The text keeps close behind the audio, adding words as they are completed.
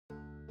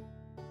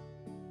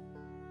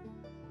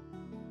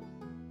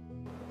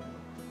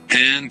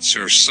Ants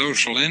are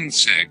social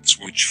insects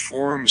which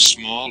form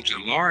small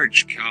to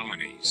large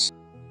colonies.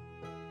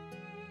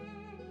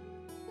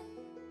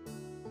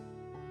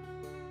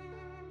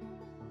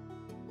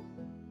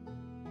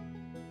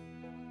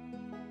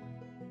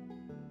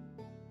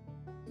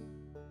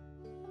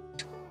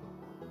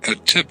 A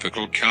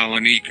typical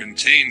colony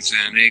contains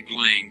an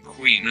egg-laying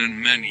queen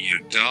and many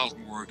adult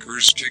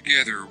workers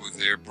together with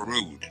their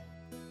brood.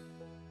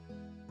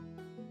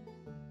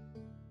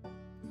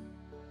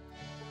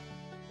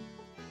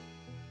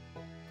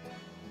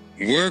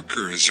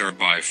 Workers are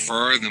by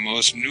far the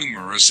most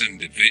numerous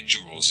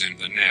individuals in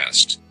the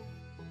nest.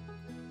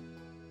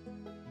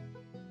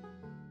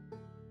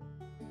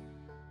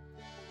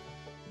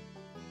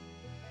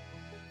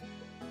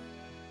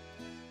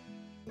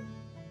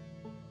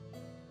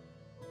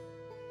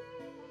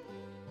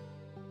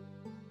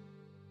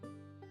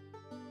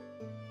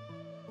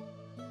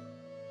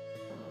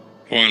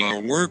 While our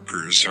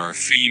workers are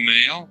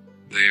female,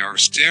 they are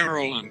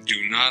sterile and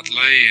do not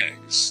lay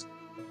eggs.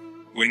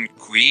 When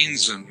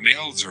queens and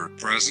males are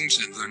present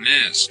in the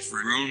nest for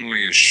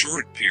only a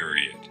short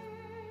period.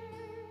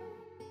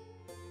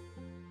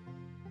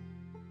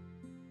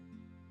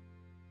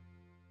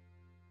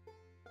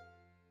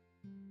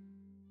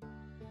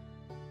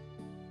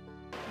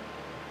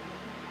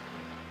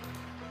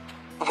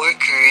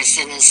 Workers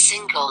in a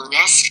single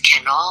nest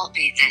can all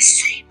be the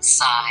same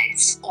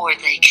size, or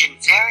they can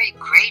vary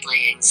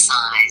greatly in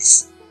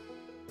size.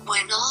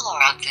 When all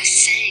are of the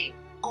same,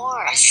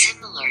 or a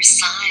similar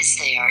size,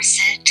 they are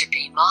said to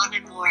be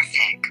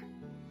monomorphic.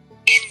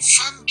 In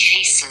some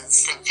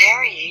cases, the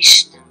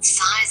variation in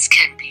size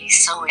can be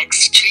so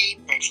extreme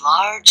that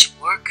large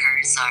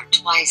workers are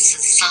twice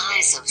the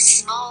size of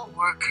small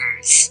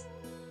workers.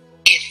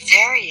 If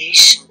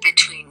variation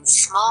between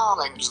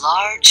small and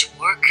large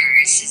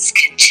workers is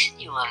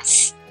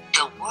continuous,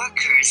 the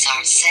workers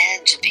are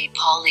said to be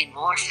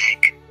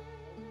polymorphic.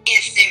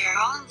 If there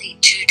are only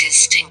two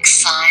distinct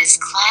size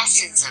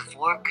classes of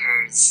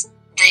workers,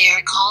 they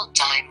are called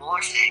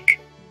dimorphic.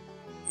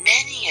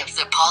 Many of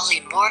the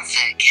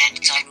polymorphic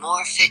and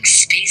dimorphic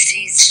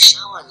species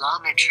show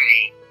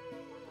allometry.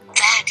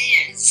 That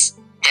is,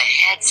 the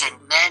heads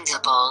and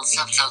mandibles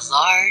of the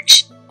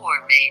large,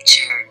 or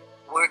major,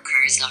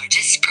 workers are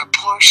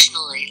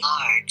disproportionately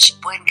large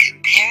when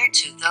compared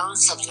to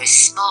those of the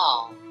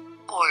small,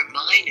 or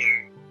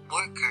minor,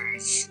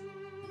 workers.